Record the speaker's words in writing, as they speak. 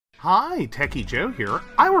Hi, Techie Joe here.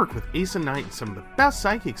 I work with Ace and Knight and some of the best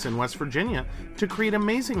psychics in West Virginia to create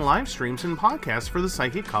amazing live streams and podcasts for the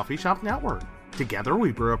Psychic Coffee Shop Network. Together,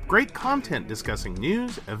 we brew up great content discussing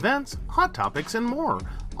news, events, hot topics, and more,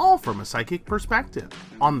 all from a psychic perspective.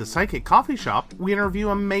 On the Psychic Coffee Shop, we interview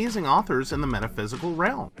amazing authors in the metaphysical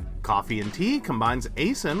realm. Coffee and Tea combines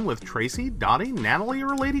ACEN with Tracy, Dottie, Natalie,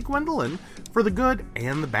 or Lady Gwendolyn for the good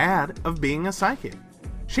and the bad of being a psychic.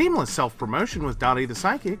 Shameless Self-Promotion with Dottie the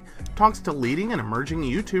Psychic talks to leading and emerging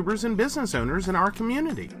YouTubers and business owners in our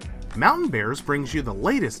community. Mountain Bears brings you the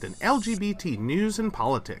latest in LGBT news and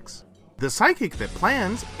politics. The Psychic That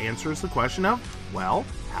Plans answers the question of, well,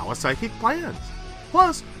 how a psychic plans.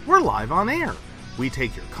 Plus, we're live on air. We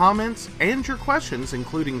take your comments and your questions,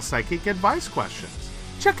 including psychic advice questions.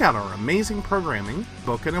 Check out our amazing programming,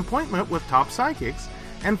 book an appointment with top psychics,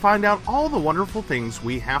 and find out all the wonderful things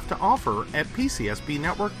we have to offer at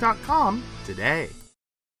pcsbnetwork.com today.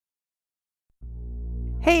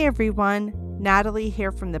 Hey everyone, Natalie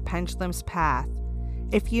here from the Pendulum's Path.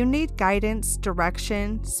 If you need guidance,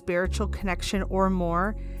 direction, spiritual connection, or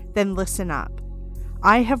more, then listen up.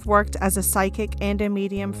 I have worked as a psychic and a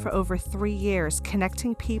medium for over 3 years,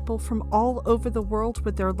 connecting people from all over the world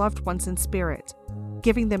with their loved ones in spirit,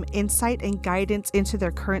 giving them insight and guidance into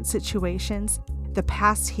their current situations, the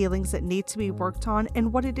past healings that need to be worked on,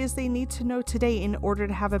 and what it is they need to know today in order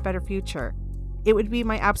to have a better future. It would be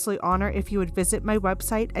my absolute honor if you would visit my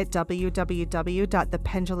website at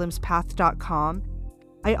www.thependulumspath.com.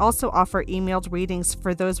 I also offer emailed readings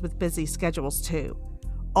for those with busy schedules too.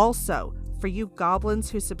 Also, for you goblins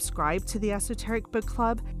who subscribe to the Esoteric Book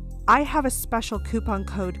Club, I have a special coupon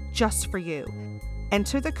code just for you.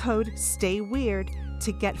 Enter the code STAYWEIRD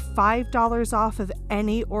to get $5 off of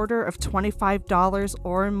any order of $25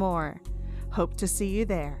 or more. Hope to see you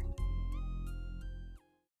there.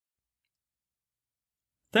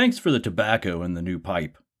 Thanks for the tobacco and the new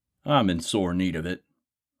pipe. I'm in sore need of it.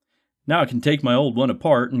 Now I can take my old one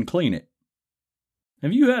apart and clean it.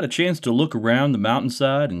 Have you had a chance to look around the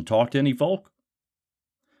mountainside and talk to any folk?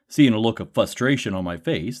 Seeing a look of frustration on my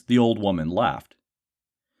face, the old woman laughed.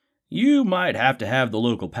 You might have to have the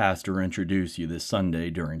local pastor introduce you this Sunday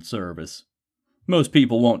during service. Most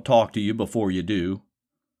people won't talk to you before you do.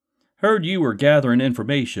 Heard you were gathering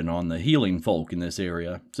information on the healing folk in this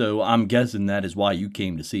area, so I'm guessing that is why you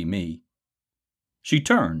came to see me. She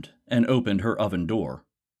turned and opened her oven door.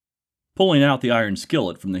 Pulling out the iron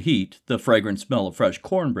skillet from the heat, the fragrant smell of fresh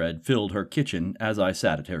cornbread filled her kitchen as I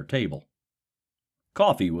sat at her table.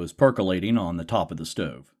 Coffee was percolating on the top of the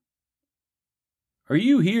stove. Are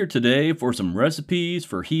you here today for some recipes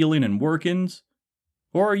for healing and workings,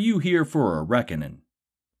 or are you here for a reckoning?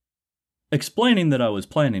 Explaining that I was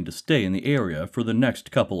planning to stay in the area for the next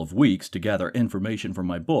couple of weeks to gather information for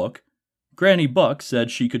my book, Granny Buck said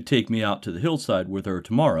she could take me out to the hillside with her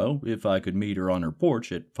tomorrow if I could meet her on her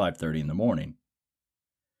porch at 5:30 in the morning.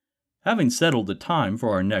 Having settled the time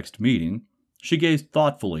for our next meeting, she gazed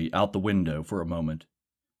thoughtfully out the window for a moment.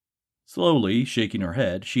 Slowly shaking her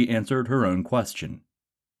head, she answered her own question.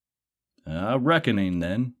 A reckoning,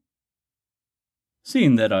 then.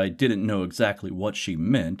 Seeing that I didn't know exactly what she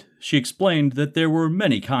meant, she explained that there were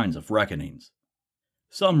many kinds of reckonings.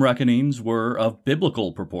 Some reckonings were of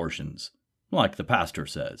biblical proportions, like the pastor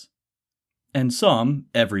says, and some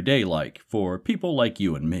everyday-like for people like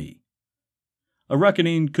you and me. A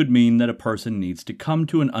reckoning could mean that a person needs to come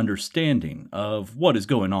to an understanding of what is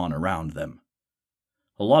going on around them.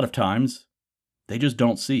 A lot of times, they just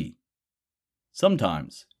don't see.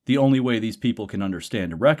 Sometimes, the only way these people can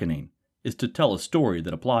understand a reckoning is to tell a story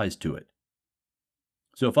that applies to it.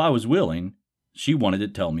 So if I was willing, she wanted to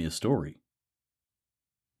tell me a story.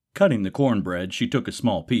 Cutting the cornbread, she took a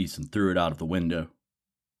small piece and threw it out of the window.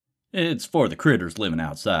 It's for the critters living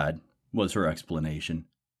outside, was her explanation.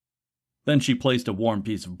 Then she placed a warm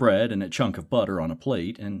piece of bread and a chunk of butter on a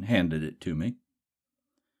plate and handed it to me.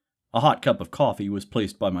 A hot cup of coffee was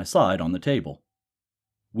placed by my side on the table.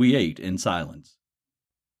 We ate in silence.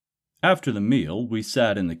 After the meal, we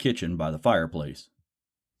sat in the kitchen by the fireplace.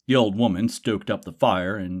 The old woman stoked up the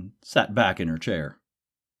fire and sat back in her chair.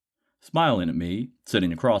 Smiling at me,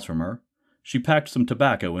 sitting across from her, she packed some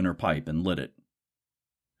tobacco in her pipe and lit it.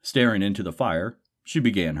 Staring into the fire, she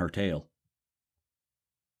began her tale.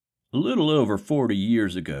 A little over 40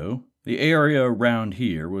 years ago, the area around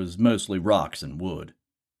here was mostly rocks and wood.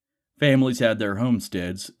 Families had their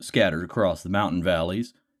homesteads scattered across the mountain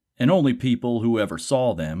valleys, and only people who ever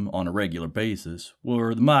saw them on a regular basis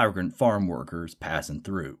were the migrant farm workers passing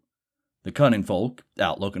through, the cunning folk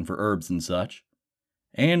out looking for herbs and such,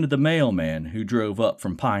 and the mailman who drove up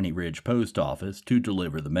from Piney Ridge Post Office to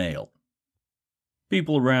deliver the mail.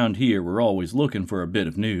 People around here were always looking for a bit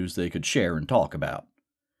of news they could share and talk about.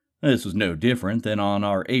 This was no different than on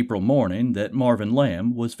our April morning that Marvin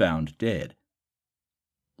Lamb was found dead.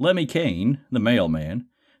 Lemmy Kane, the mailman,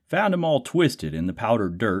 found him all twisted in the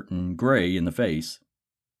powdered dirt and gray in the face.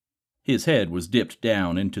 His head was dipped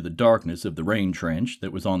down into the darkness of the rain trench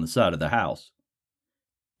that was on the side of the house.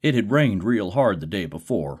 It had rained real hard the day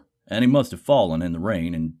before, and he must have fallen in the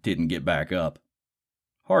rain and didn't get back up.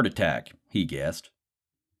 Heart attack, he guessed.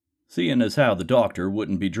 Seeing as how the doctor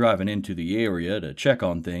wouldn't be driving into the area to check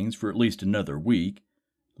on things for at least another week,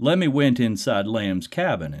 Lemmy went inside Lamb's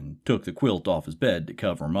cabin and took the quilt off his bed to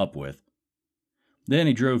cover him up with. Then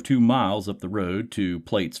he drove 2 miles up the road to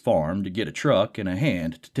Plate's farm to get a truck and a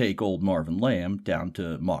hand to take old Marvin Lamb down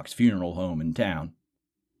to Mock's funeral home in town.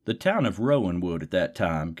 The town of Rowanwood at that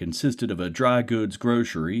time consisted of a dry goods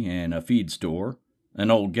grocery and a feed store, an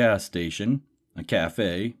old gas station, a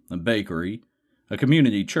cafe, a bakery, a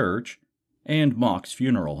community church, and Mock's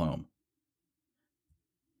funeral home.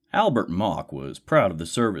 Albert Mock was proud of the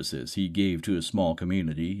services he gave to his small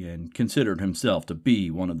community and considered himself to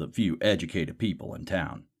be one of the few educated people in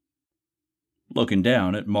town. Looking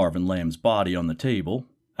down at Marvin Lamb's body on the table,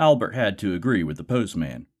 Albert had to agree with the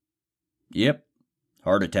postman. Yep,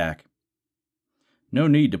 heart attack. No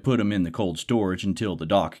need to put him in the cold storage until the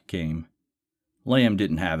doc came. Lamb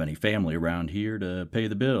didn't have any family around here to pay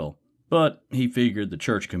the bill, but he figured the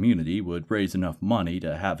church community would raise enough money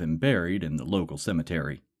to have him buried in the local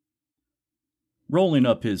cemetery. Rolling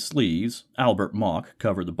up his sleeves, Albert Mock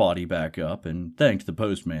covered the body back up and thanked the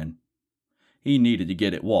postman. He needed to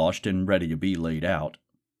get it washed and ready to be laid out.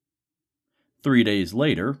 3 days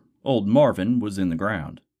later, old Marvin was in the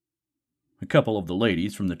ground. A couple of the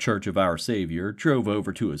ladies from the Church of Our Savior drove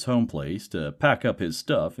over to his home place to pack up his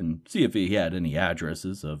stuff and see if he had any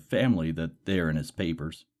addresses of family that they're in his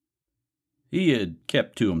papers. He had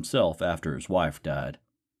kept to himself after his wife died.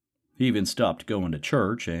 He even stopped going to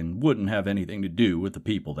church and wouldn't have anything to do with the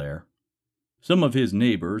people there. Some of his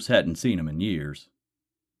neighbors hadn't seen him in years.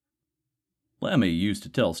 Lemmy used to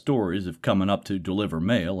tell stories of coming up to deliver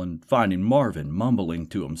mail and finding Marvin mumbling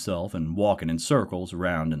to himself and walking in circles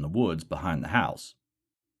around in the woods behind the house.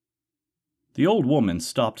 The old woman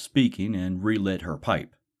stopped speaking and relit her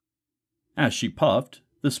pipe. As she puffed,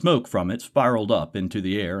 the smoke from it spiraled up into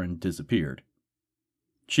the air and disappeared.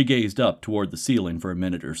 She gazed up toward the ceiling for a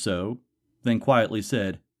minute or so, then quietly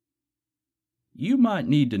said, "You might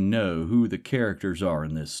need to know who the characters are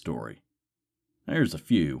in this story. There's a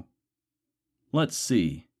few. Let's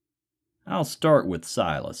see. I'll start with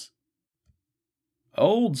Silas.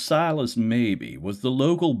 Old Silas Maybe was the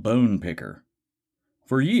local bone picker.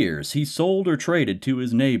 For years he sold or traded to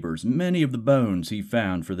his neighbors many of the bones he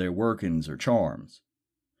found for their workings or charms.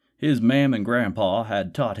 His mam and grandpa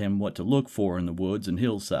had taught him what to look for in the woods and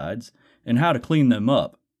hillsides, and how to clean them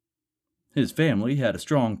up. His family had a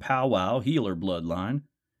strong powwow healer bloodline,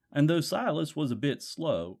 and though Silas was a bit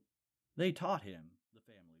slow, they taught him the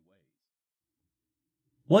family ways.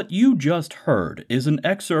 What you just heard is an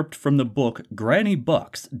excerpt from the book Granny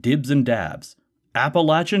Buck's Dibs and Dabs,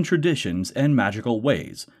 Appalachian Traditions and Magical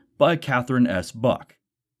Ways by Catherine S. Buck.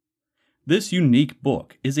 This unique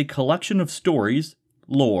book is a collection of stories,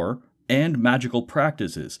 lore, and magical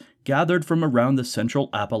practices gathered from around the central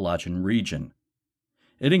Appalachian region.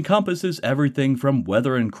 It encompasses everything from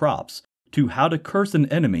weather and crops to how to curse an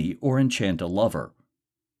enemy or enchant a lover.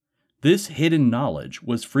 This hidden knowledge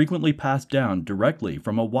was frequently passed down directly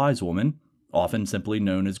from a wise woman, often simply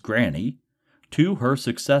known as Granny, to her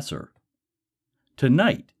successor.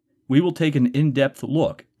 Tonight, we will take an in-depth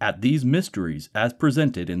look at these mysteries as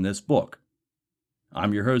presented in this book.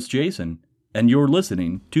 I'm your host, Jason, and you're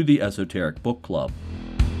listening to the Esoteric Book Club.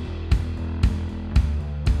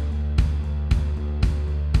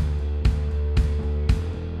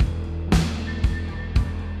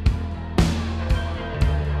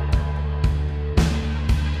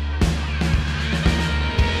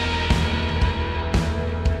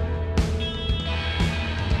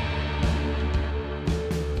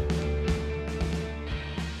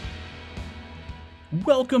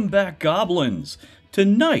 Welcome back, Goblins!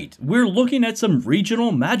 Tonight, we're looking at some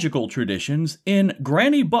regional magical traditions in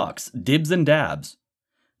Granny Buck's Dibs and Dabs.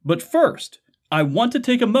 But first, I want to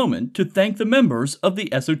take a moment to thank the members of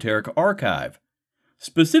the Esoteric Archive.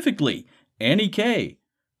 Specifically, Annie K.,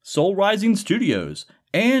 Soul Rising Studios,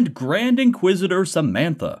 and Grand Inquisitor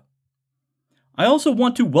Samantha. I also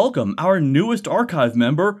want to welcome our newest archive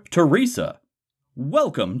member, Teresa.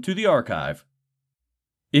 Welcome to the archive.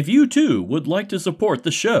 If you too would like to support the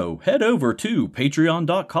show, head over to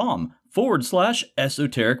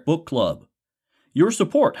patreon.com/Esoteric Book Club. Your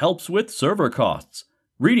support helps with server costs,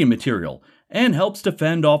 reading material, and helps to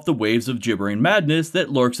fend off the waves of gibbering madness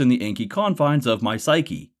that lurks in the inky confines of my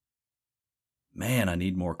psyche. Man, I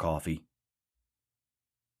need more coffee.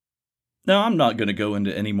 Now, I'm not going to go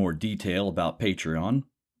into any more detail about Patreon.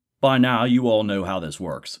 By now, you all know how this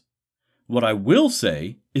works. What I will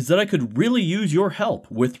say is that I could really use your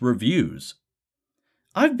help with reviews.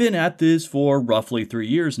 I've been at this for roughly 3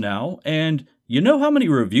 years now, and you know how many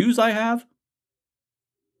reviews I have?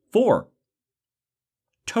 4.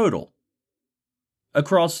 Total.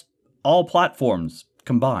 Across all platforms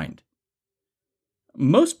combined.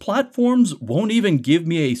 Most platforms won't even give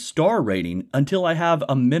me a star rating until I have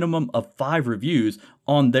a minimum of 5 reviews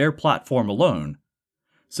on their platform alone.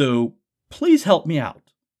 So please help me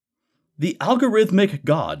out. The algorithmic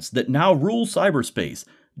gods that now rule cyberspace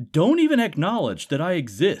don't even acknowledge that I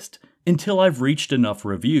exist until I've reached enough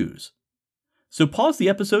reviews. So pause the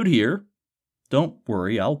episode here. Don't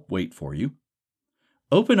worry, I'll wait for you.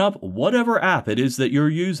 Open up whatever app it is that you're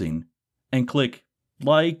using and click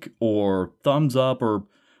like or thumbs up or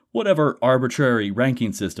whatever arbitrary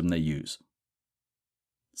ranking system they use.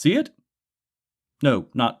 See it? No,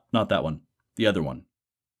 not that one. The other one.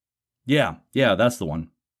 Yeah, that's the one.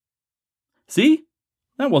 See?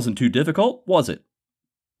 That wasn't too difficult, was it?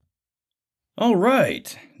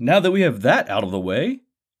 Alright, now that we have that out of the way,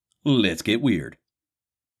 let's get weird.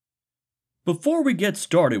 Before we get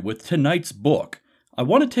started with tonight's book, I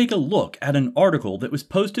want to take a look at an article that was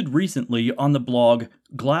posted recently on the blog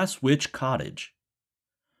Glass Witch Cottage.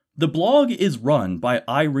 The blog is run by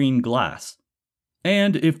Irene Glass,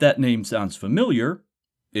 and if that name sounds familiar,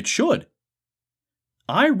 it should.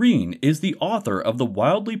 Irene is the author of the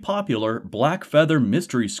wildly popular Black Feather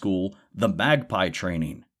Mystery School, The Magpie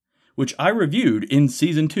Training, which I reviewed in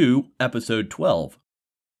Season 2, Episode 12.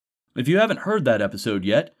 If you haven't heard that episode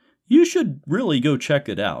yet, you should really go check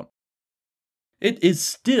it out. It is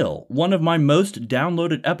still one of my most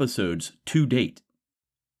downloaded episodes to date.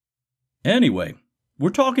 Anyway, we're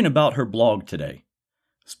talking about her blog today.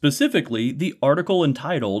 Specifically, the article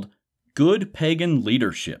entitled, Good Pagan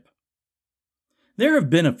Leadership. There have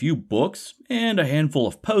been a few books and a handful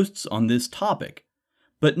of posts on this topic,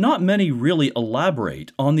 but not many really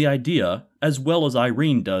elaborate on the idea as well as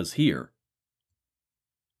Irene does here.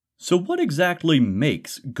 So what exactly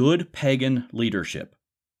makes good pagan leadership?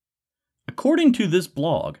 According to this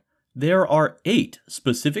blog, there are 8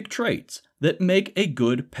 specific traits that make a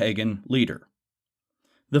good pagan leader.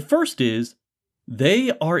 The first is,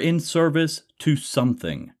 they are in service to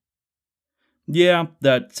something. Yeah,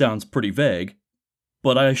 that sounds pretty vague,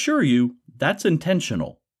 but I assure you, that's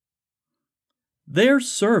intentional. Their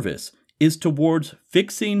service is towards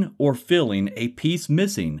fixing or filling a piece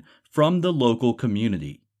missing from the local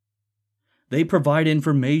community. They provide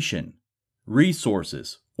information,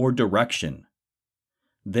 resources, or direction.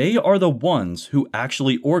 They are the ones who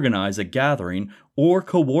actually organize a gathering or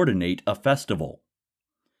coordinate a festival.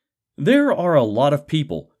 There are a lot of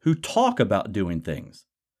people who talk about doing things,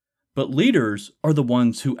 but leaders are the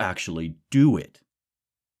ones who actually do it.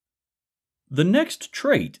 The next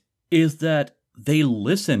trait is that they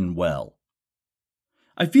listen well.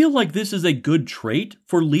 I feel like this is a good trait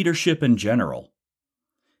for leadership in general.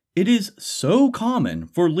 It is so common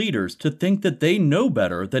for leaders to think that they know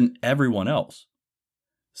better than everyone else.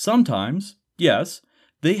 Sometimes, yes,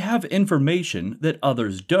 they have information that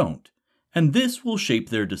others don't, and this will shape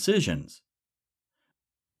their decisions.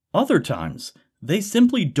 Other times, they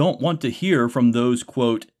simply don't want to hear from those,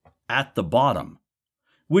 quote, at the bottom,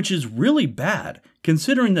 which is really bad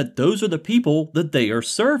considering that those are the people that they are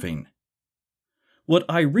serving. What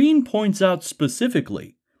Irene points out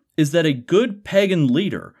specifically is that a good pagan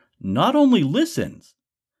leader not only listens,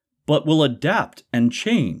 but will adapt and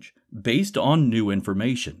change based on new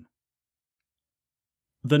information.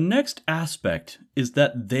 The next aspect is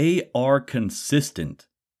that they are consistent.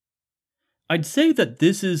 I'd say that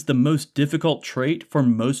this is the most difficult trait for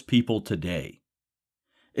most people today.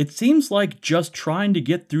 It seems like just trying to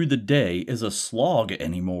get through the day is a slog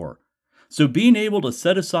anymore, so being able to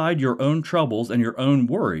set aside your own troubles and your own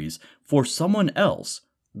worries for someone else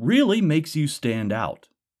really makes you stand out.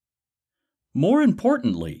 More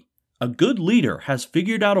importantly, a good leader has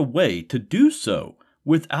figured out a way to do so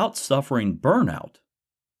without suffering burnout.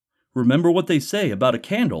 Remember what they say about a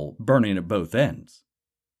candle burning at both ends.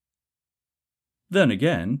 Then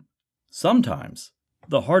again, sometimes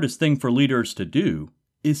the hardest thing for leaders to do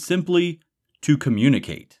is simply to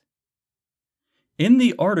communicate. In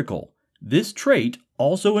the article, this trait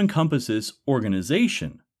also encompasses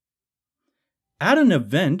organization. At an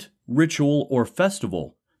event, ritual, or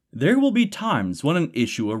festival, there will be times when an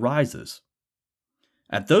issue arises.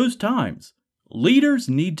 At those times, leaders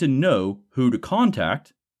need to know who to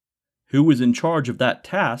contact, who is in charge of that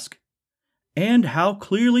task, and how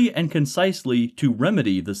clearly and concisely to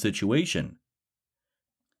remedy the situation.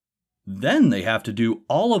 Then they have to do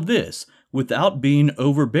all of this without being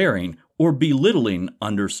overbearing or belittling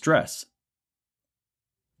under stress.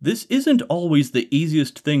 This isn't always the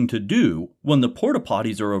easiest thing to do when the porta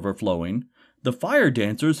potties are overflowing, the fire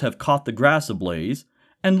dancers have caught the grass ablaze,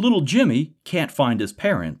 and little Jimmy can't find his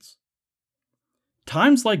parents.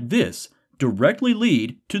 Times like this directly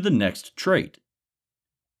lead to the next trait.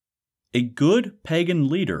 A good pagan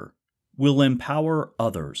leader will empower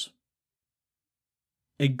others.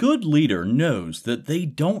 A good leader knows that they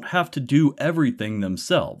don't have to do everything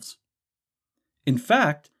themselves. In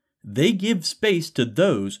fact, they give space to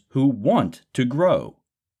those who want to grow.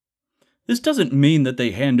 This doesn't mean that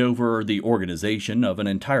they hand over the organization of an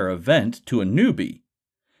entire event to a newbie,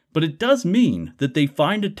 but it does mean that they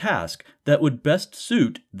find a task that would best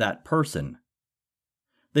suit that person.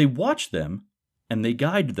 They watch them and they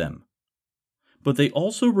guide them, but they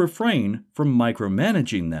also refrain from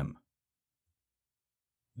micromanaging them.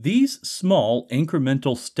 These small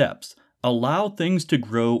incremental steps allow things to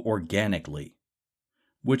grow organically,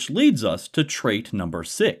 which leads us to trait number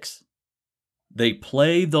 6. They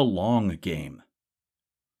play the long game.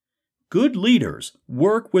 Good leaders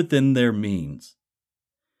work within their means.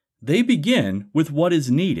 They begin with what is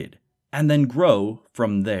needed and then grow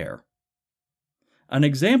from there. An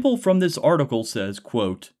example from this article says,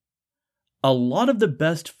 quote, "A lot of the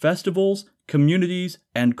best festivals, communities,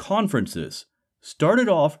 and conferences started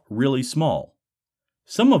off really small,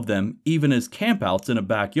 some of them even as campouts in a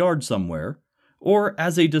backyard somewhere, or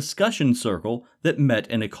as a discussion circle that met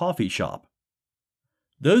in a coffee shop.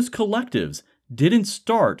 Those collectives didn't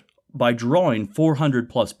start by drawing 400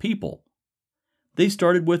 plus people. They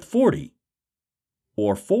started with 40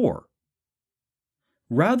 or 4.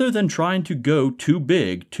 Rather than trying to go too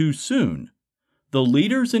big too soon, the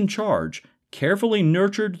leaders in charge carefully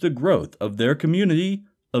nurtured the growth of their community,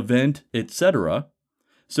 event, etc.,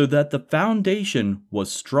 so that the foundation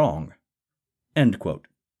was strong." End quote.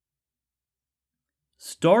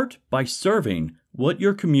 Start by serving what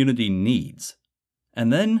your community needs,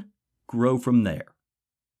 and then grow from there.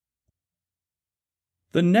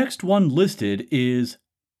 The next one listed is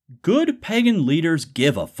good pagan leaders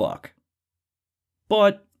give a fuck.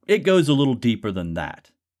 But it goes a little deeper than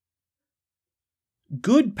that.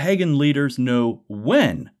 Good pagan leaders know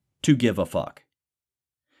when to give a fuck.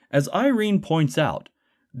 As Irene points out,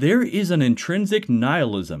 there is an intrinsic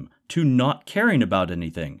nihilism to not caring about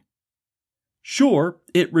anything. Sure,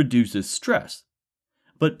 it reduces stress,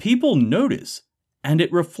 but people notice, and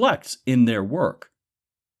it reflects in their work.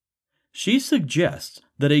 She suggests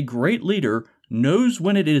that a great leader knows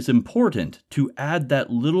when it is important to add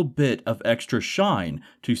that little bit of extra shine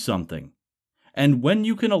to something, and when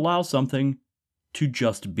you can allow something to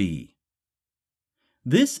just be.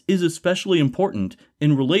 This is especially important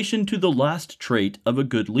in relation to the last trait of a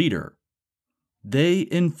good leader. They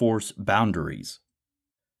enforce boundaries.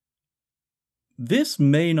 This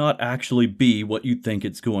may not actually be what you think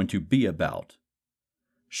it's going to be about.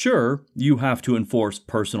 Sure, you have to enforce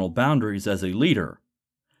personal boundaries as a leader,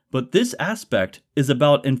 but this aspect is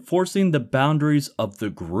about enforcing the boundaries of the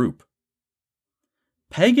group.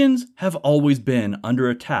 Pagans have always been under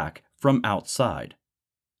attack from outside.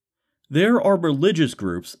 There are religious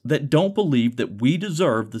groups that don't believe that we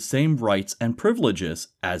deserve the same rights and privileges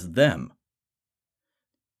as them.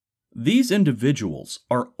 These individuals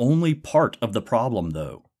are only part of the problem,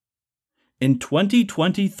 though. In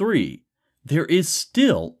 2023, there is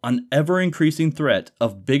still an ever-increasing threat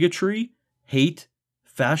of bigotry, hate,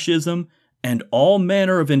 fascism, and all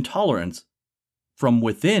manner of intolerance from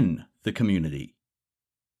within the community.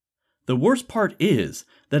 The worst part is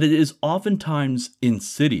that it is oftentimes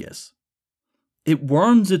insidious. It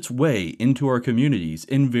worms its way into our communities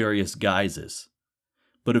in various guises,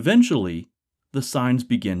 but eventually the signs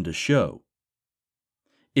begin to show.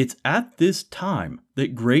 It's at this time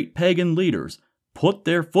that great pagan leaders put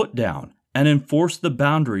their foot down and enforce the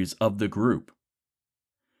boundaries of the group.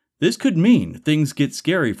 This could mean things get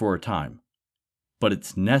scary for a time, but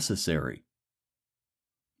it's necessary.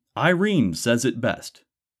 Irene says it best.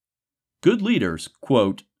 Good leaders,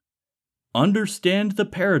 quote, understand the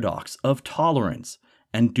paradox of tolerance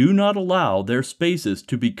and do not allow their spaces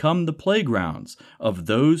to become the playgrounds of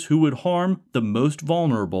those who would harm the most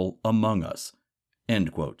vulnerable among us.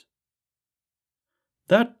 End quote.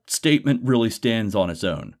 That statement really stands on its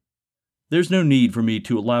own. There's no need for me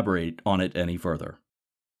to elaborate on it any further.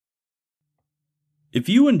 If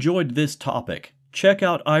you enjoyed this topic, check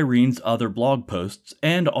out Irene's other blog posts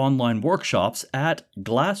and online workshops at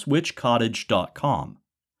glasswitchcottage.com.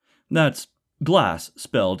 That's glass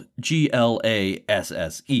spelled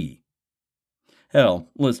Glasse. Hell,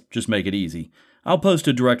 let's just make it easy. I'll post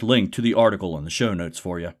a direct link to the article in the show notes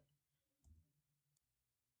for you.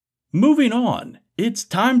 Moving on, it's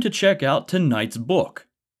time to check out tonight's book.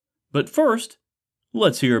 But first,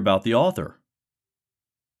 let's hear about the author.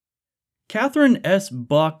 Catherine S.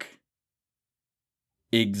 Buck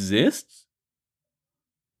exists?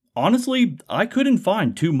 Honestly, I couldn't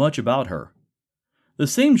find too much about her. The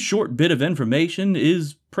same short bit of information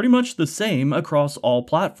is pretty much the same across all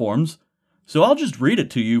platforms, so I'll just read it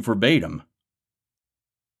to you verbatim.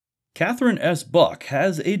 Catherine S. Buck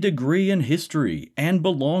has a degree in history and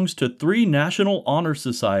belongs to 3 National Honor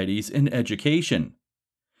Societies in education.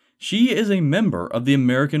 She is a member of the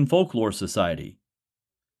American Folklore Society.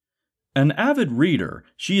 An avid reader,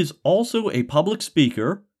 she is also a public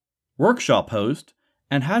speaker, workshop host,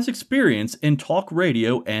 and has experience in talk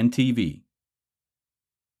radio and TV.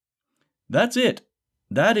 That's it.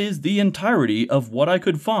 That is the entirety of what I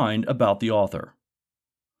could find about the author.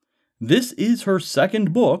 This is her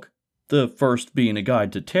second book, the first being a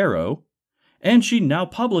guide to tarot, and she now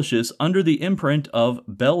publishes under the imprint of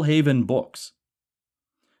Bellhaven Books.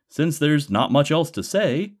 Since there's not much else to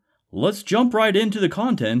say, let's jump right into the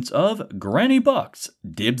contents of Granny Buck's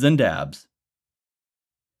Dibs and Dabs.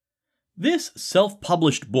 This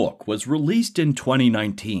self-published book was released in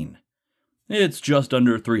 2019. It's just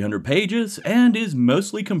under 300 pages and is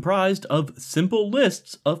mostly comprised of simple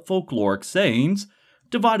lists of folkloric sayings,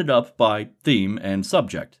 divided up by theme and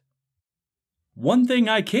subject. One thing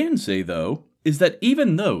I can say, though, is that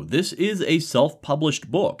even though this is a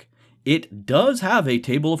self-published book, it does have a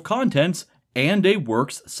table of contents and a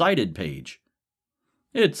works cited page.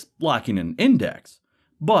 It's lacking an index,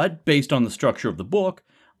 but based on the structure of the book,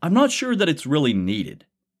 I'm not sure that it's really needed.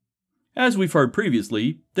 As we've heard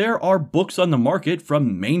previously, there are books on the market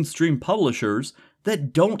from mainstream publishers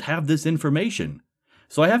that don't have this information,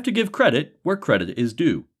 so I have to give credit where credit is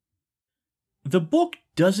due. The book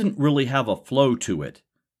doesn't really have a flow to it.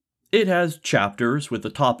 It has chapters with a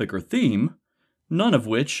topic or theme, none of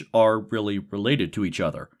which are really related to each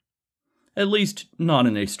other. At least, not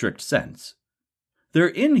in a strict sense. They're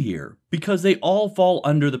in here because they all fall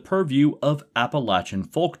under the purview of Appalachian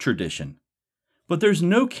folk tradition, but there's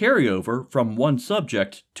no carryover from one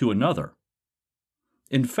subject to another.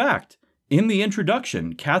 In fact, in the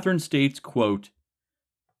introduction, Catherine states, quote,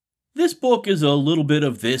 "This book is a little bit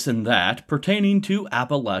of this and that pertaining to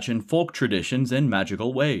Appalachian folk traditions and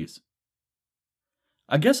magical ways."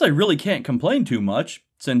 I guess I really can't complain too much,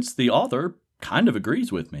 since the author kind of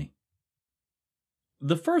agrees with me.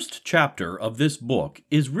 The first chapter of this book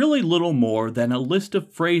is really little more than a list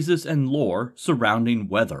of phrases and lore surrounding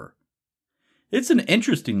weather. It's an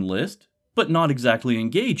interesting list, but not exactly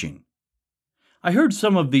engaging. I heard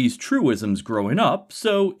some of these truisms growing up,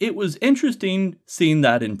 so it was interesting seeing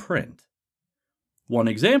that in print. One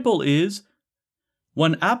example is,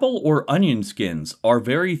 "When apple or onion skins are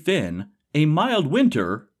very thin, a mild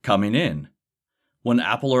winter coming in. When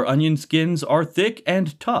apple or onion skins are thick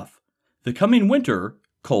and tough, the coming winter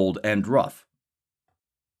cold and rough."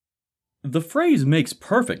 The phrase makes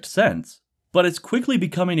perfect sense, but it's quickly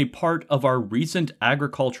becoming a part of our recent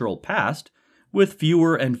agricultural past, with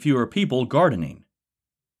fewer and fewer people gardening.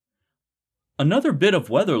 Another bit of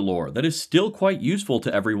weather lore that is still quite useful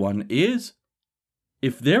to everyone is,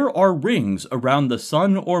 if there are rings around the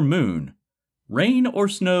sun or moon, rain or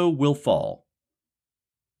snow will fall.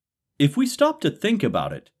 If we stop to think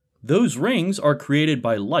about it, those rings are created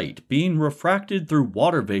by light being refracted through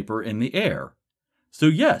water vapor in the air. So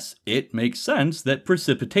yes, it makes sense that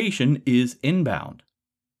precipitation is inbound.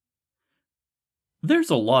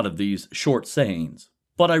 There's a lot of these short sayings,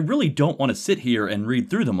 but I really don't want to sit here and read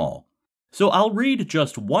through them all, so I'll read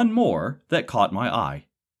just one more that caught my eye.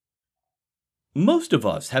 Most of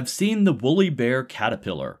us have seen the woolly bear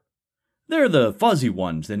caterpillar. They're the fuzzy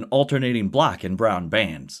ones in alternating black and brown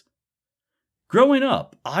bands. Growing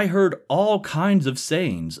up, I heard all kinds of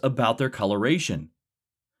sayings about their coloration.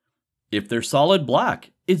 If they're solid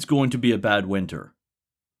black, it's going to be a bad winter.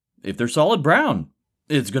 If they're solid brown,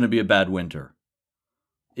 it's going to be a bad winter.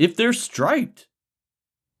 If they're striped,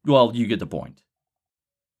 well, you get the point.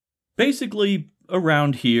 Basically,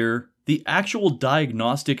 around here, the actual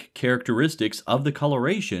diagnostic characteristics of the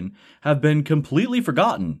coloration have been completely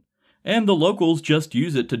forgotten, and the locals just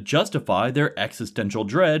use it to justify their existential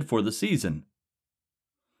dread for the season.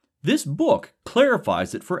 This book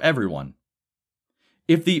clarifies it for everyone.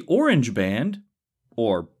 If the orange band,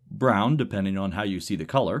 or brown depending on how you see the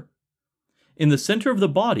color, in the center of the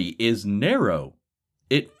body is narrow,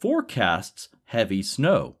 it forecasts heavy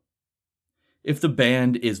snow. If the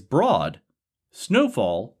band is broad,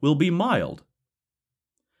 snowfall will be mild.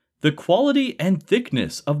 The quality and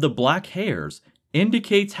thickness of the black hairs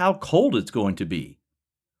indicates how cold it's going to be.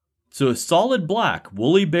 So a solid black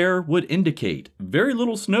woolly bear would indicate very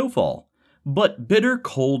little snowfall, but bitter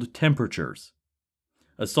cold temperatures.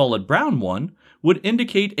 A solid brown one would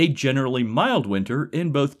indicate a generally mild winter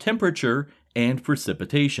in both temperature and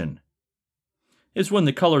precipitation. It's when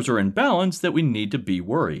the colors are in balance that we need to be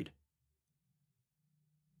worried.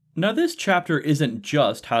 Now, this chapter isn't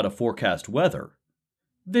just how to forecast weather.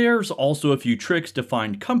 There's also a few tricks to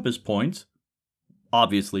find compass points,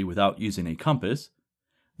 obviously without using a compass,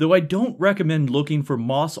 though I don't recommend looking for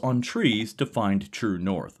moss on trees to find true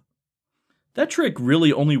north. That trick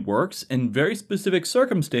really only works in very specific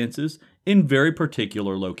circumstances in very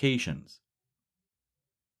particular locations.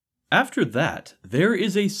 After that, there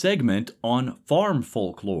is a segment on farm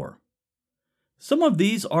folklore. Some of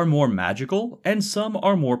these are more magical and some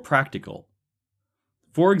are more practical.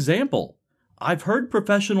 For example, I've heard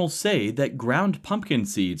professionals say that ground pumpkin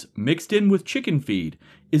seeds mixed in with chicken feed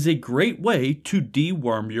is a great way to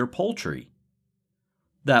deworm your poultry.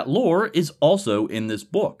 That lore is also in this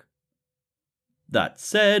book. That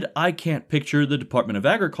said, I can't picture the Department of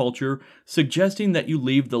Agriculture suggesting that you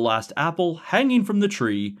leave the last apple hanging from the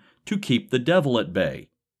tree to keep the devil at bay.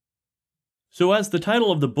 So as the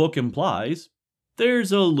title of the book implies,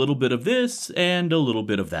 there's a little bit of this and a little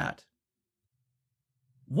bit of that.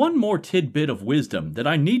 One more tidbit of wisdom that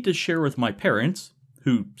I need to share with my parents,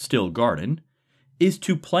 who still garden, is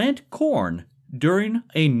to plant corn during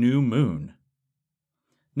a new moon.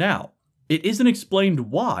 Now, it isn't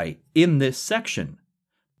explained why in this section,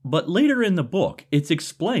 but later in the book it's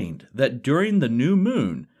explained that during the new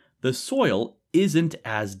moon, the soil isn't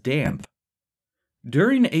as damp.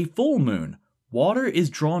 During a full moon, water is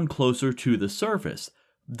drawn closer to the surface,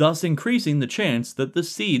 thus increasing the chance that the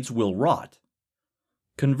seeds will rot.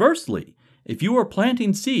 Conversely, if you are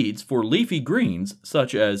planting seeds for leafy greens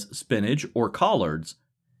such as spinach or collards,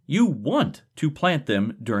 you want to plant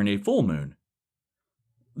them during a full moon.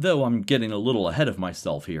 Though I'm getting a little ahead of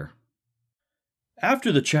myself here.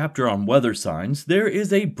 After the chapter on weather signs, there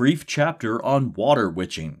is a brief chapter on water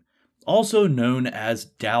witching, also known as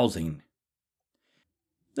dowsing.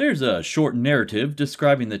 There's a short narrative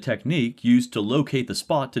describing the technique used to locate the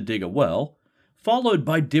spot to dig a well, followed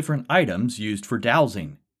by different items used for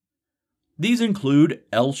dowsing. These include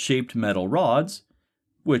L-shaped metal rods,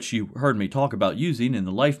 which you heard me talk about using in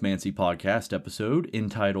the Lifemancy podcast episode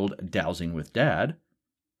entitled Dowsing with Dad,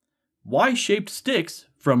 Y-shaped sticks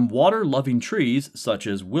from water-loving trees such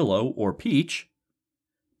as willow or peach,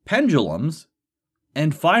 pendulums,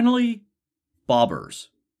 and finally, bobbers.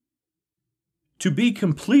 To be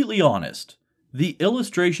completely honest, the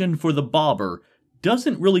illustration for the bobber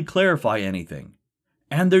doesn't really clarify anything,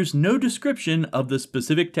 and there's no description of the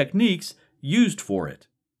specific techniques used for it.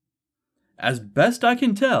 As best I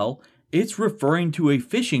can tell, it's referring to a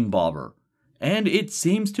fishing bobber, and it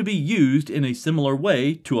seems to be used in a similar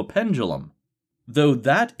way to a pendulum, though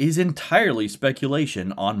that is entirely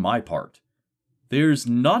speculation on my part. There's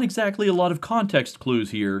not exactly a lot of context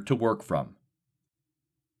clues here to work from.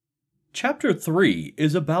 Chapter 3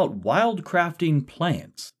 is about wildcrafting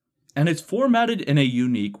plants, and it's formatted in a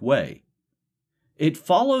unique way. It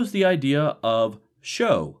follows the idea of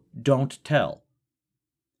show, don't tell.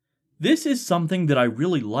 This is something that I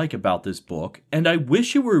really like about this book, and I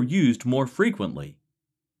wish it were used more frequently.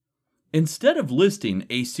 Instead of listing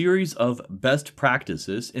a series of best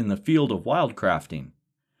practices in the field of wildcrafting,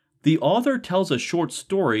 the author tells a short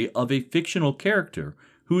story of a fictional character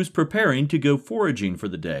who is preparing to go foraging for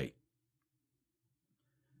the day.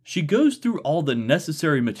 She goes through all the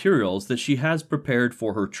necessary materials that she has prepared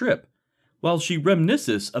for her trip, while she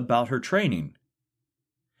reminisces about her training.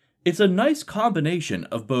 It's a nice combination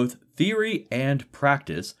of both theory and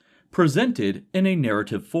practice presented in a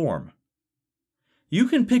narrative form. You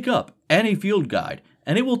can pick up any field guide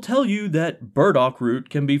and it will tell you that burdock root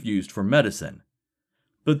can be used for medicine.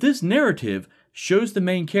 But this narrative shows the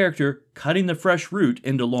main character cutting the fresh root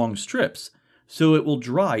into long strips so it will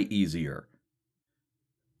dry easier.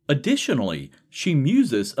 Additionally, she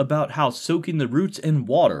muses about how soaking the roots in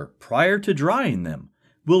water prior to drying them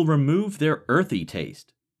will remove their earthy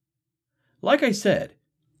taste. Like I said,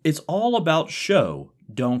 it's all about show,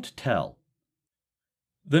 don't tell.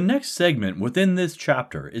 The next segment within this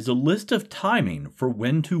chapter is a list of timing for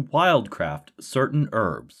when to wildcraft certain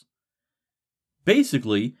herbs.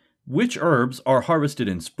 Basically, which herbs are harvested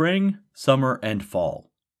in spring, summer, and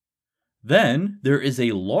fall. Then there is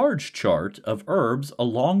a large chart of herbs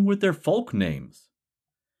along with their folk names.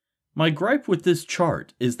 My gripe with this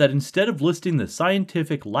chart is that instead of listing the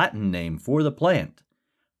scientific Latin name for the plant,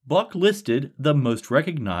 Buck listed the most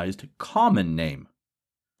recognized common name.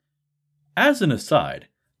 As an aside,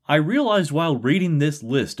 I realized while reading this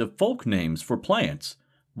list of folk names for plants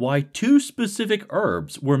why two specific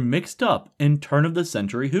herbs were mixed up in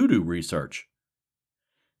turn-of-the-century hoodoo research.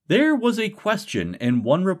 There was a question in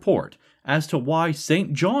one report as to why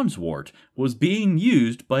St. John's wort was being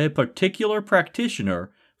used by a particular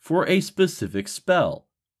practitioner for a specific spell.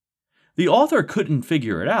 The author couldn't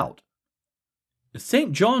figure it out.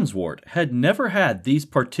 St. John's wort had never had these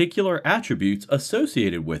particular attributes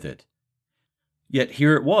associated with it. Yet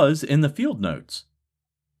here it was in the field notes.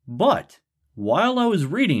 But while I was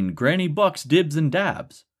reading Granny Buck's Dibs and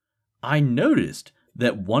Dabs, I noticed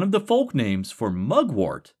that one of the folk names for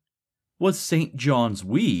mugwort was St. John's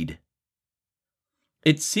weed.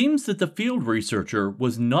 It seems that the field researcher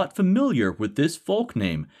was not familiar with this folk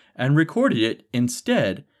name and recorded it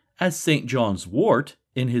instead as St. John's wort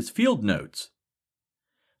in his field notes.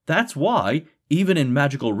 That's why, even in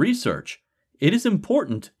magical research, it is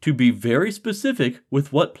important to be very specific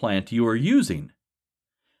with what plant you are using.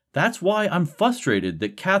 That's why I'm frustrated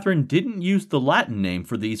that Catherine didn't use the Latin name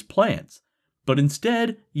for these plants, but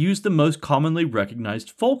instead used the most commonly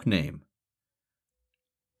recognized folk name.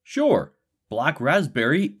 Sure, black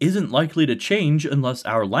raspberry isn't likely to change unless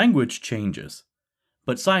our language changes,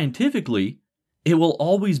 but scientifically, it will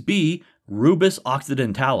always be Rubus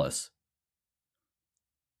occidentalis.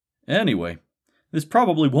 Anyway, this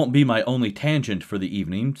probably won't be my only tangent for the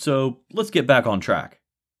evening, so let's get back on track.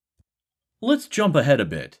 Let's jump ahead a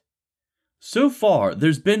bit. So far,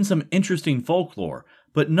 there's been some interesting folklore,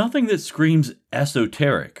 but nothing that screams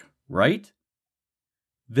esoteric, right?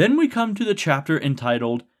 Then we come to the chapter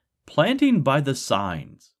entitled Planting by the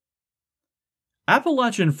Signs.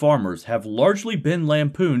 Appalachian farmers have largely been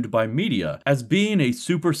lampooned by media as being a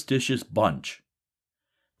superstitious bunch.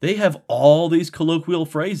 They have all these colloquial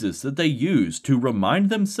phrases that they use to remind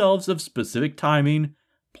themselves of specific timing,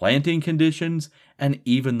 planting conditions, and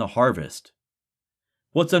even the harvest.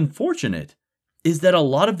 What's unfortunate is that a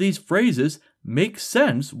lot of these phrases make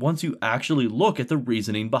sense once you actually look at the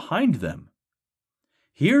reasoning behind them.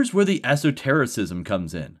 Here's where the esotericism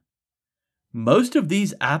comes in. Most of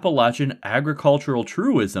these Appalachian agricultural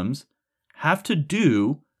truisms have to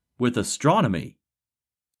do with astronomy.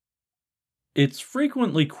 It's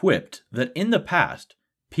frequently quipped that in the past,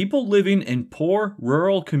 people living in poor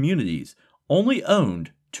rural communities only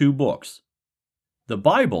owned two books, the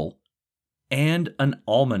Bible and an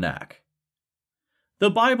almanac. The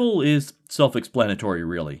Bible is self-explanatory,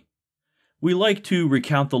 really. We like to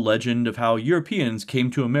recount the legend of how Europeans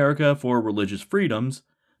came to America for religious freedoms,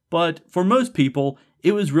 but for most people,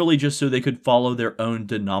 it was really just so they could follow their own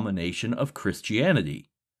denomination of Christianity.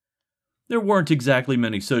 There weren't exactly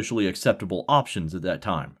many socially acceptable options at that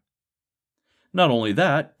time. Not only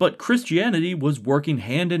that, but Christianity was working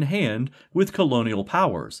hand in hand with colonial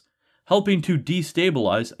powers, helping to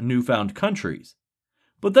destabilize newfound countries.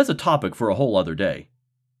 But that's a topic for a whole other day.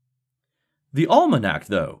 The almanac,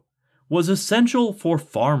 though, was essential for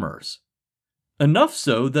farmers. Enough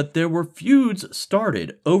so that there were feuds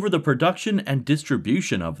started over the production and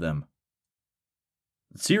distribution of them.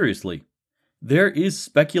 Seriously, there is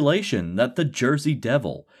speculation that the Jersey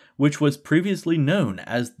Devil, which was previously known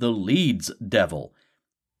as the Leeds Devil,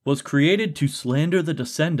 was created to slander the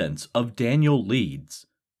descendants of Daniel Leeds.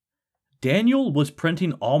 Daniel was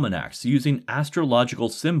printing almanacs using astrological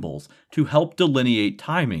symbols to help delineate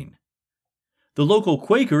timing. The local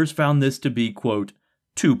Quakers found this to be, quote,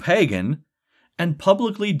 too pagan, and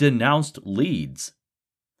publicly denounced Leeds.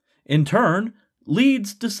 In turn,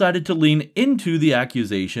 Leeds decided to lean into the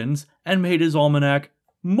accusations and made his almanac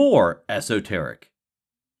more esoteric.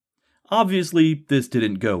 Obviously, this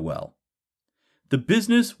didn't go well. The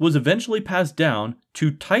business was eventually passed down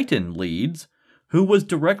to Titan Leeds, who was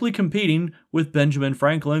directly competing with Benjamin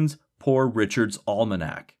Franklin's Poor Richard's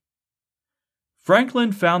Almanac.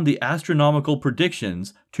 Franklin found the astronomical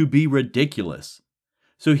predictions to be ridiculous,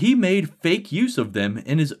 so he made fake use of them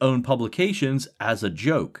in his own publications as a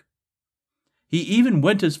joke. He even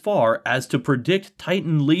went as far as to predict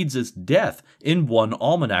Titan Leeds' death in one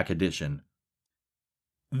almanac edition.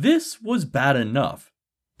 This was bad enough,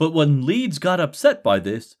 but when Leeds got upset by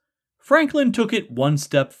this, Franklin took it one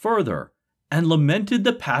step further and lamented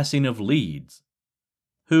the passing of Leeds,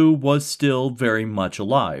 who was still very much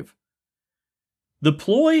alive. The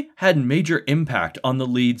ploy had major impact on the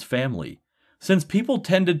Leeds family, since people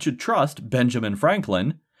tended to trust Benjamin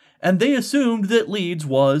Franklin, and they assumed that Leeds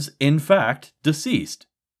was, in fact, deceased.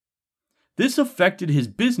 This affected his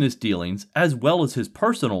business dealings as well as his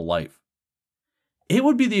personal life. It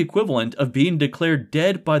would be the equivalent of being declared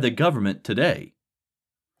dead by the government today.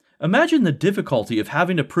 Imagine the difficulty of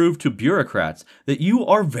having to prove to bureaucrats that you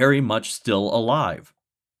are very much still alive.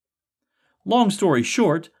 Long story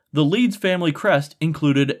short, the Leeds family crest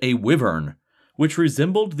included a wyvern, which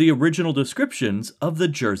resembled the original descriptions of the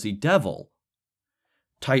Jersey Devil.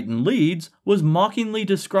 Titan Leeds was mockingly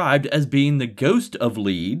described as being the ghost of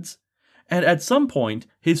Leeds, and at some point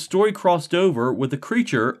his story crossed over with the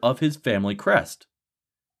creature of his family crest.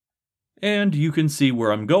 And you can see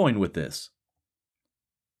where I'm going with this.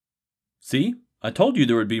 See, I told you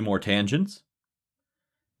there would be more tangents.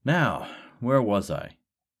 Now, where was I?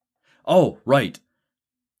 Oh, right.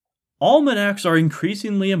 Almanacs are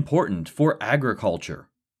increasingly important for agriculture.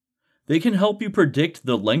 They can help you predict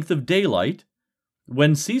the length of daylight,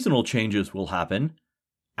 when seasonal changes will happen,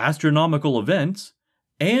 astronomical events,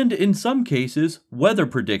 and in some cases, weather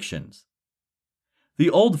predictions. The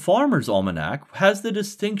Old Farmer's Almanac has the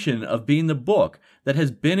distinction of being the book that has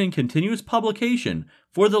been in continuous publication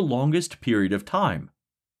for the longest period of time.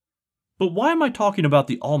 But why am I talking about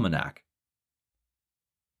the almanac?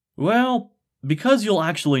 Well, because you'll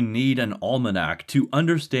actually need an almanac to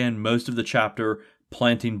understand most of the chapter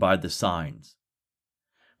Planting by the Signs.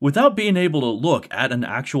 Without being able to look at an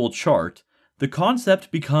actual chart, the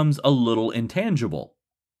concept becomes a little intangible.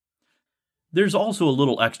 There's also a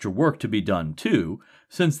little extra work to be done too,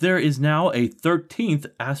 since there is now a 13th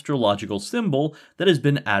astrological symbol that has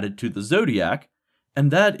been added to the zodiac,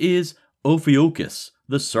 and that is Ophiuchus,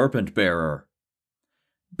 the serpent bearer.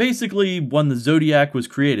 Basically, when the zodiac was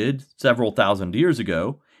created several thousand years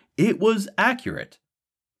ago, it was accurate.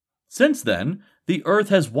 Since then, the Earth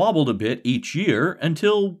has wobbled a bit each year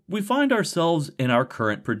until we find ourselves in our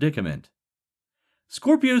current predicament.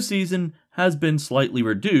 Scorpio season has been slightly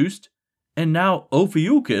reduced, and now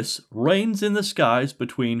Ophiuchus reigns in the skies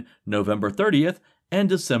between November 30th and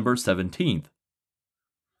December 17th.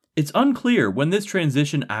 It's unclear when this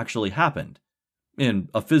transition actually happened, in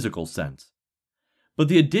a physical sense. But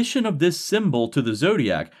the addition of this symbol to the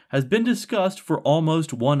zodiac has been discussed for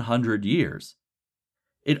almost 100 years.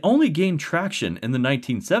 It only gained traction in the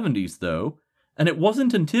 1970s, though, and it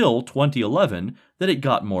wasn't until 2011 that it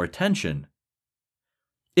got more attention.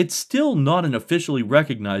 It's still not an officially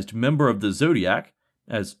recognized member of the zodiac,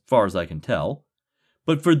 as far as I can tell,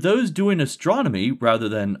 but for those doing astronomy rather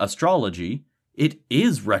than astrology, it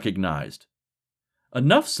is recognized.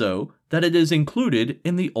 Enough so that it is included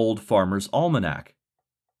in the Old Farmer's Almanac.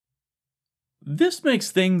 This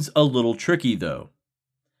makes things a little tricky, though.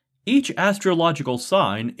 Each astrological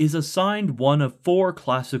sign is assigned one of 4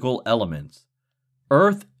 classical elements: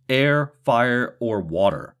 earth, air, fire, or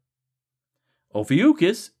water.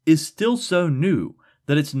 Ophiuchus is still so new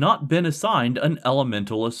that it's not been assigned an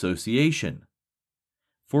elemental association.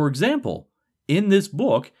 For example, in this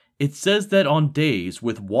book, it says that on days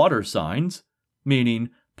with water signs,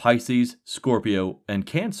 meaning Pisces, Scorpio, and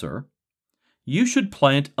Cancer, you should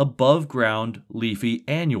plant above-ground leafy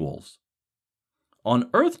annuals. On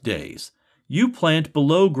Earth days, you plant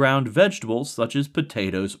below-ground vegetables such as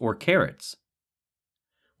potatoes or carrots.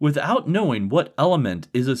 Without knowing what element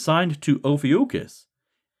is assigned to Ophiuchus,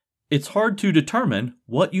 it's hard to determine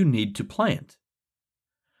what you need to plant.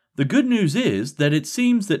 The good news is that it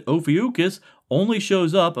seems that Ophiuchus only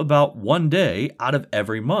shows up about one day out of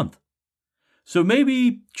every month. So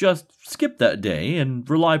maybe just skip that day and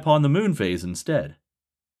rely upon the moon phase instead.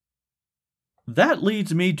 That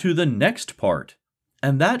leads me to the next part,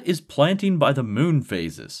 and that is planting by the moon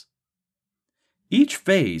phases. Each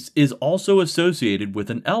phase is also associated with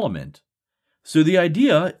an element, so the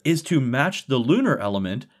idea is to match the lunar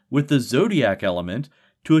element with the zodiac element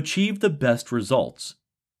to achieve the best results.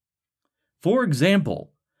 For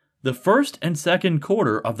example, the first and second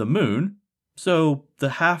quarter of the moon, so the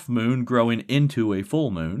half moon growing into a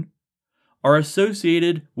full moon, are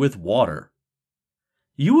associated with water.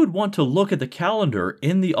 You would want to look at the calendar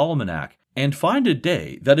in the almanac and find a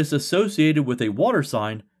day that is associated with a water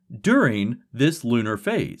sign during this lunar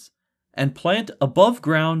phase, and plant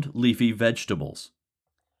above-ground leafy vegetables.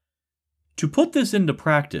 To put this into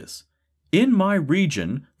practice, in my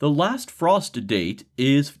region, the last frost date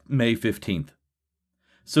is May 15th.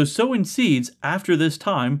 So sowing seeds after this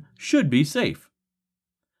time should be safe.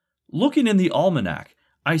 Looking in the almanac,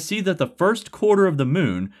 I see that the first quarter of the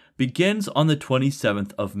moon begins on the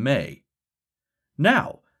 27th of May.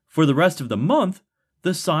 Now, for the rest of the month,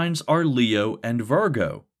 the signs are Leo and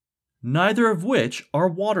Virgo, neither of which are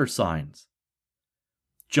water signs.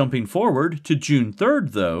 Jumping forward to June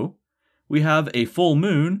 3rd, though, we have a full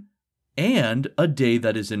moon and a day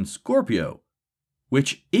that is in Scorpio,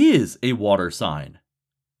 which is a water sign.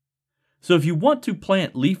 So if you want to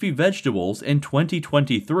plant leafy vegetables in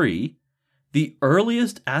 2023, the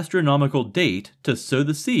earliest astronomical date to sow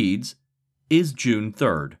the seeds is June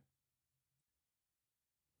 3rd.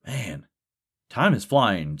 Man, time is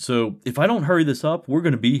flying, so if I don't hurry this up, we're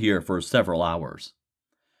going to be here for several hours.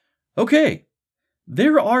 Okay,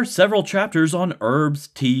 there are several chapters on herbs,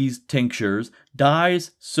 teas, tinctures,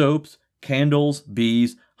 dyes, soaps, candles,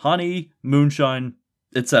 bees, honey, moonshine,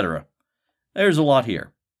 etc. There's a lot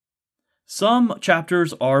here. Some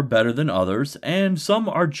chapters are better than others, and some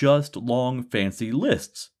are just long, fancy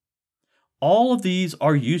lists. All of these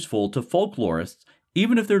are useful to folklorists,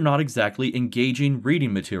 even if they're not exactly engaging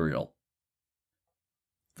reading material.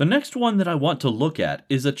 The next one that I want to look at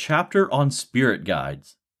is a chapter on spirit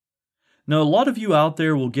guides. Now, a lot of you out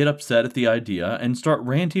there will get upset at the idea and start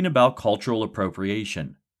ranting about cultural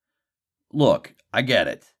appropriation. Look, I get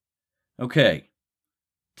it. Okay,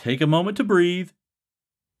 take a moment to breathe.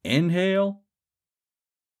 Inhale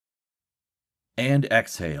and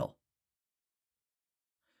exhale.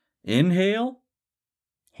 Inhale,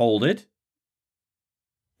 hold it,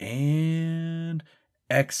 and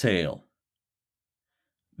exhale.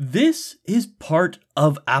 This is part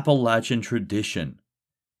of Appalachian tradition.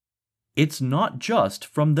 It's not just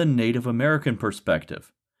from the Native American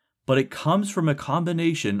perspective, but it comes from a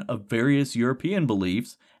combination of various European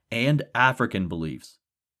beliefs and African beliefs.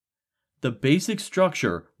 The basic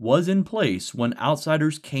structure was in place when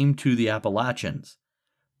outsiders came to the Appalachians,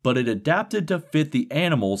 but it adapted to fit the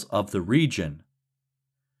animals of the region.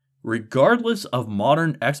 Regardless of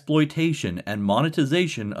modern exploitation and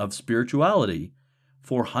monetization of spirituality,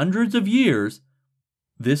 for hundreds of years,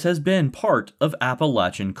 this has been part of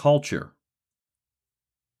Appalachian culture.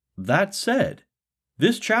 That said,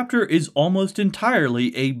 this chapter is almost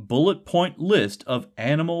entirely a bullet point list of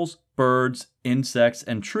animals, birds, insects,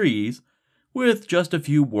 and trees, with just a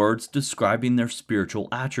few words describing their spiritual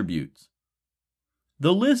attributes.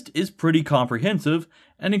 The list is pretty comprehensive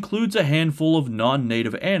and includes a handful of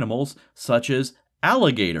non-native animals such as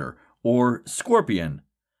alligator or scorpion,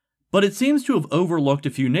 but it seems to have overlooked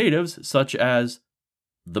a few natives such as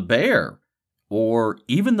the bear or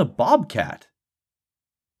even the bobcat.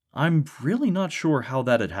 I'm really not sure how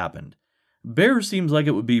that had happened. Bear seems like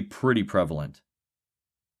it would be pretty prevalent.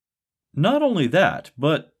 Not only that,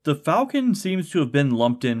 but the falcon seems to have been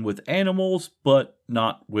lumped in with animals, but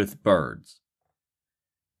not with birds.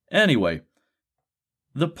 Anyway,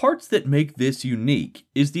 the parts that make this unique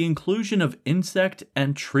is the inclusion of insect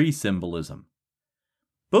and tree symbolism.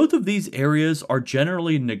 Both of these areas are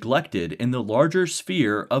generally neglected in the larger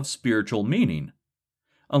sphere of spiritual meaning,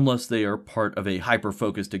 unless they are part of a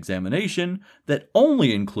hyper-focused examination that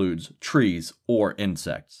only includes trees or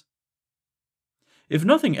insects. If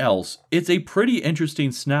nothing else, it's a pretty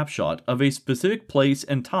interesting snapshot of a specific place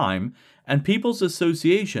and time and people's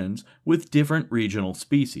associations with different regional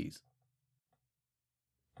species.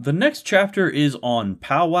 The next chapter is on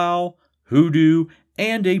powwow, hoodoo,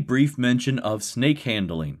 and a brief mention of snake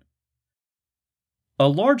handling. A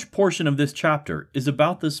large portion of this chapter is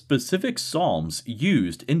about the specific psalms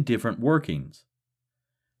used in different workings.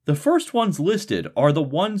 The first ones listed are the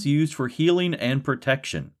ones used for healing and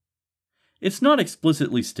protection. It's not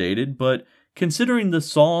explicitly stated, but considering the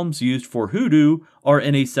psalms used for hoodoo are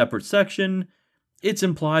in a separate section, it's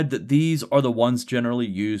implied that these are the ones generally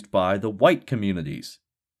used by the white communities.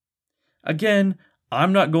 Again,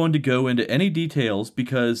 I'm not going to go into any details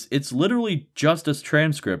because it's literally just a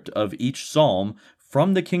transcript of each psalm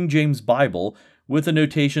from the King James Bible with a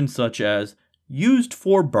notation such as, used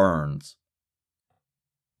for burns.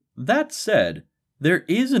 That said, there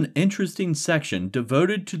is an interesting section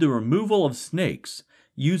devoted to the removal of snakes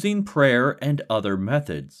using prayer and other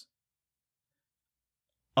methods.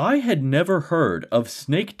 I had never heard of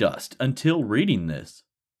snake dust until reading this.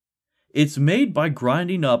 It's made by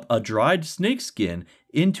grinding up a dried snake skin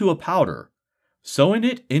into a powder, sewing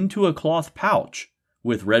it into a cloth pouch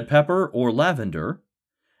with red pepper or lavender,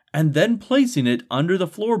 and then placing it under the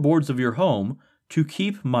floorboards of your home to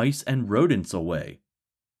keep mice and rodents away.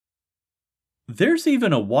 There's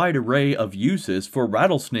even a wide array of uses for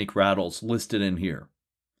rattlesnake rattles listed in here.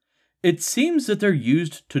 It seems that they're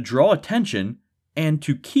used to draw attention and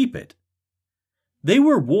to keep it. They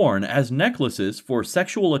were worn as necklaces for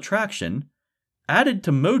sexual attraction, added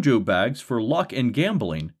to mojo bags for luck and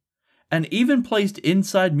gambling, and even placed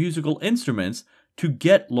inside musical instruments to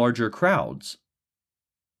get larger crowds,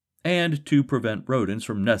 and to prevent rodents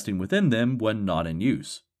from nesting within them when not in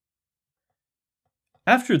use.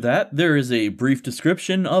 After that, there is a brief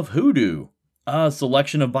description of hoodoo, a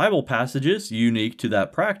selection of Bible passages unique to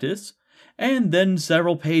that practice, and then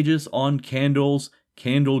several pages on candles,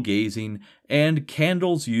 candle gazing, and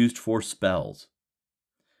candles used for spells.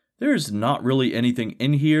 There's not really anything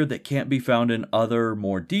in here that can't be found in other,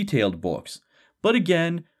 more detailed books, but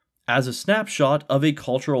again, as a snapshot of a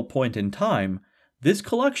cultural point in time, this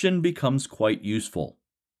collection becomes quite useful.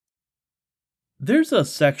 There's a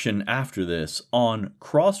section after this on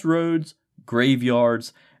crossroads,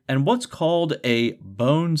 graveyards, and what's called a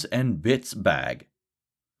bones and bits bag.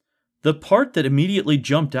 The part that immediately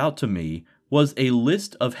jumped out to me was a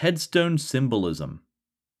list of headstone symbolism.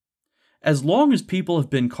 As long as people have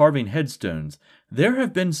been carving headstones, there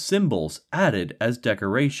have been symbols added as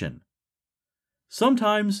decoration.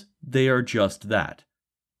 Sometimes they are just that,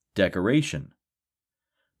 decoration.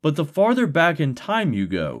 But the farther back in time you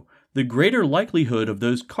go, the greater likelihood of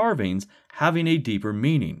those carvings having a deeper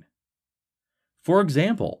meaning. For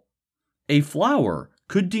example, a flower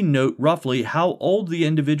could denote roughly how old the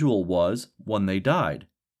individual was when they died.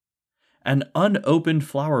 An unopened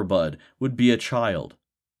flower bud would be a child.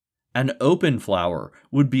 An open flower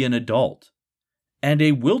would be an adult. And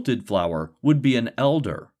a wilted flower would be an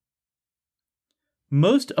elder.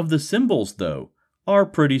 Most of the symbols, though, are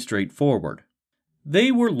pretty straightforward.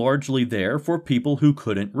 They were largely there for people who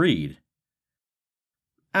couldn't read.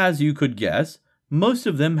 As you could guess, most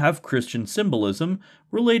of them have Christian symbolism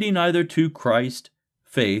relating either to Christ,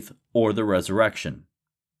 faith, or the resurrection.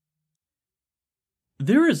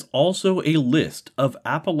 There is also a list of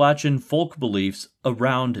Appalachian folk beliefs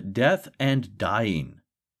around death and dying.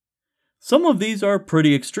 Some of these are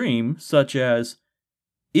pretty extreme, such as,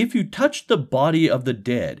 if you touch the body of the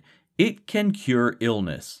dead, it can cure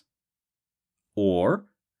illness. Or,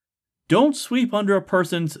 don't sweep under a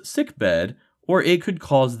person's sickbed, or it could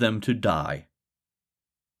cause them to die.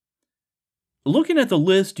 Looking at the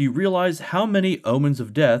list, you realize how many omens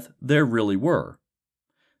of death there really were.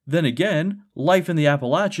 Then again, life in the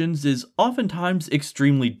Appalachians is oftentimes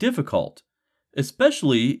extremely difficult,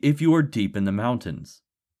 especially if you are deep in the mountains.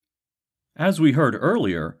 As we heard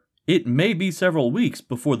earlier, it may be several weeks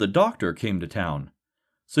before the doctor came to town,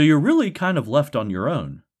 so you're really kind of left on your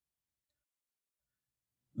own.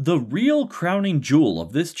 The real crowning jewel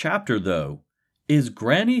of this chapter, though, is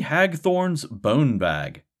Granny Hagthorne's Bone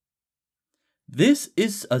Bag. This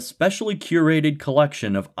is a specially curated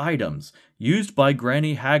collection of items used by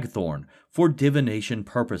Granny Hagthorne for divination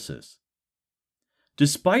purposes.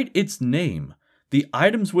 Despite its name, the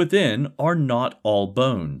items within are not all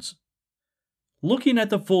bones. Looking at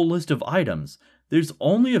the full list of items, there's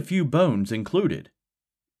only a few bones included.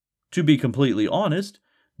 To be completely honest,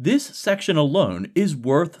 this section alone is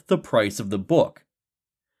worth the price of the book.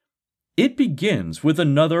 It begins with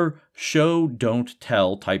another show, don't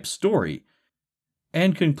tell type story,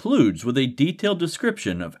 and concludes with a detailed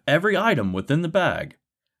description of every item within the bag,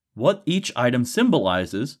 what each item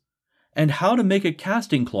symbolizes, and how to make a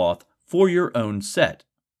casting cloth for your own set.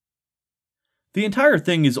 The entire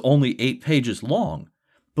thing is only 8 pages long,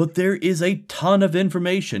 but there is a ton of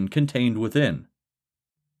information contained within.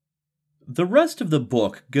 The rest of the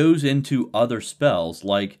book goes into other spells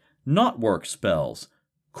like knotwork spells,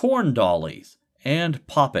 corn dollies, and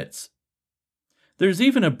poppets. There's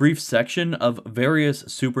even a brief section of various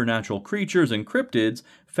supernatural creatures and cryptids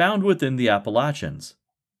found within the Appalachians,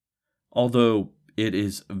 although it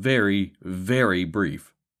is very, very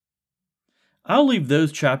brief. I'll leave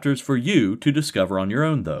those chapters for you to discover on your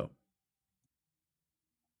own, though.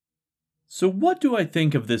 So what do I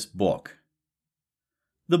think of this book?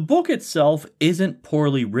 The book itself isn't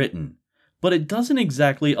poorly written, but it doesn't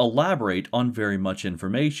exactly elaborate on very much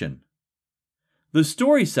information. The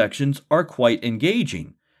story sections are quite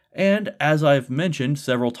engaging, and as I've mentioned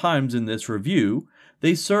several times in this review,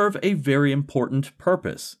 they serve a very important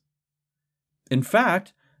purpose. In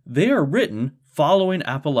fact, they are written following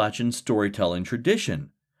Appalachian storytelling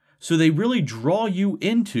tradition, so they really draw you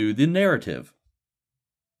into the narrative.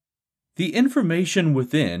 The information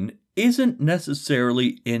within isn't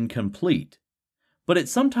necessarily incomplete, but it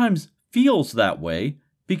sometimes feels that way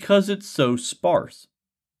because it's so sparse.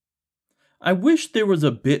 I wish there was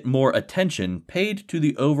a bit more attention paid to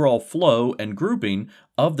the overall flow and grouping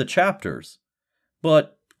of the chapters,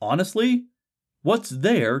 but honestly, what's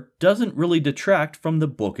there doesn't really detract from the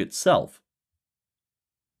book itself.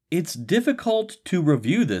 It's difficult to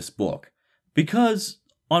review this book because,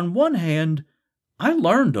 on one hand, I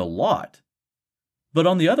learned a lot, but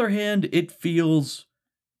on the other hand, it feels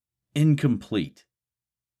incomplete.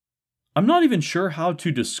 I'm not even sure how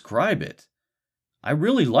to describe it. I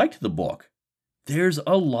really liked the book. There's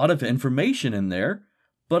a lot of information in there,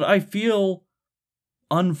 but I feel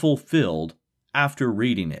unfulfilled after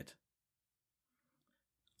reading it.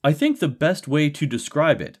 I think the best way to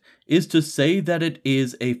describe it is to say that it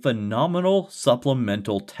is a phenomenal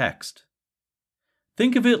supplemental text.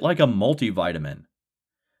 Think of it like a multivitamin.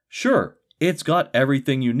 Sure, it's got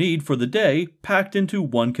everything you need for the day packed into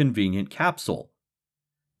one convenient capsule.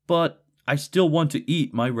 But I still want to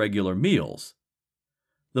eat my regular meals.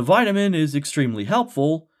 The vitamin is extremely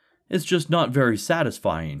helpful, it's just not very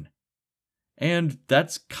satisfying. And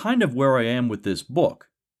that's kind of where I am with this book.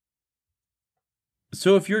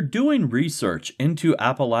 So if you're doing research into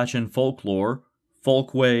Appalachian folklore,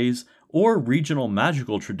 folkways, or regional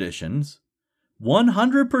magical traditions,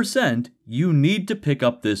 100% you need to pick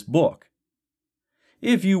up this book.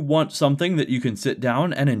 If you want something that you can sit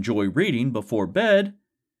down and enjoy reading before bed,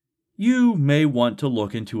 you may want to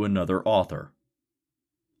look into another author.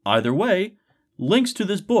 Either way, links to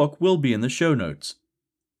this book will be in the show notes.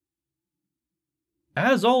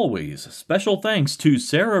 As always, special thanks to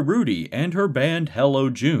Sarah Rudy and her band Hello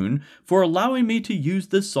June for allowing me to use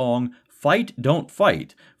the song Fight Don't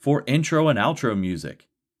Fight for intro and outro music.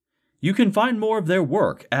 You can find more of their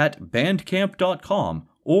work at bandcamp.com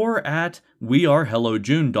or at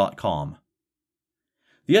wearehellojune.com.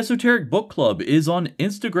 The Esoteric Book Club is on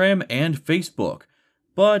Instagram and Facebook,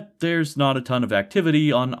 but there's not a ton of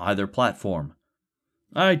activity on either platform.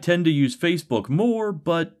 I tend to use Facebook more,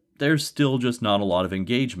 but there's still just not a lot of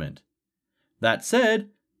engagement. That said,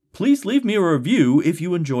 please leave me a review if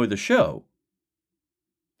you enjoy the show.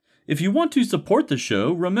 If you want to support the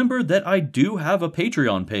show, remember that I do have a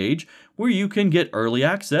Patreon page where you can get early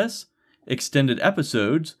access, extended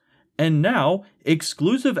episodes, and now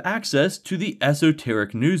exclusive access to the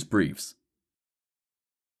Esoteric News Briefs.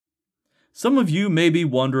 Some of you may be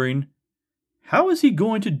wondering, how is he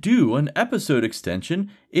going to do an episode extension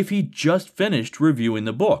if he just finished reviewing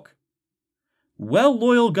the book? Well,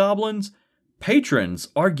 loyal goblins, patrons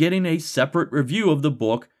are getting a separate review of the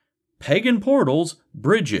book Pagan Portals,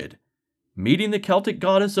 Brigid, Meeting the Celtic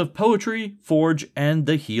Goddess of Poetry, Forge, and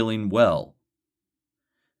the Healing Well.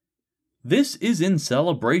 This is in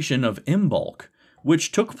celebration of Imbolc,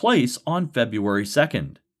 which took place on February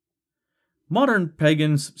 2nd. Modern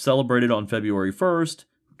pagans celebrated on February 1st.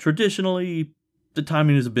 Traditionally, the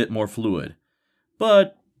timing is a bit more fluid,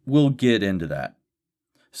 but we'll get into that.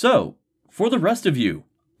 So, for the rest of you,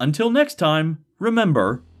 until next time,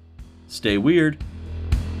 remember, stay weird.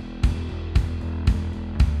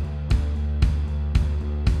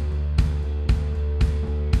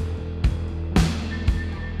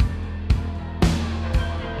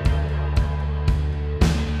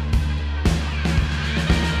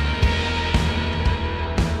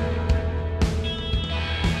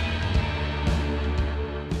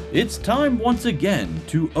 It's time once again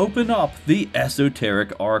to open up the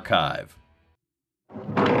Esoteric Archive.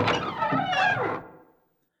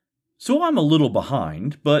 So I'm a little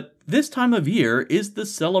behind, but this time of year is the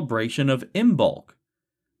celebration of Imbolc,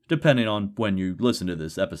 depending on when you listen to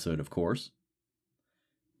this episode, of course.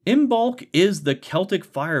 Imbolc is the Celtic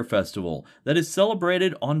fire festival that is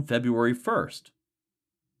celebrated on February 1st,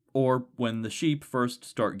 or when the sheep first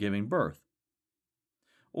start giving birth,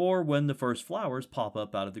 or when the first flowers pop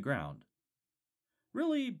up out of the ground.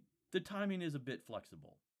 Really, the timing is a bit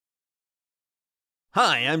flexible.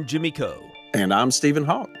 Hi, I'm Jimmy Coe. And I'm Stephen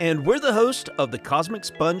Hawk. And we're the host of the Cosmic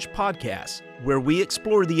Sponge Podcast, where we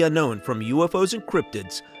explore the unknown from UFOs and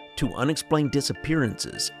cryptids to unexplained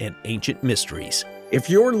disappearances and ancient mysteries. If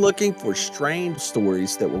you're looking for strange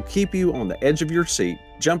stories that will keep you on the edge of your seat,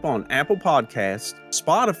 jump on Apple Podcasts,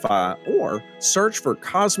 Spotify, or search for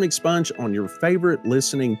Cosmic Sponge on your favorite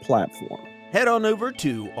listening platform. Head on over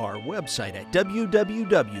to our website at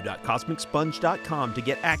www.cosmicsponge.com to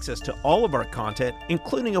get access to all of our content,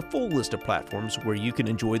 including a full list of platforms where you can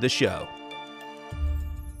enjoy the show.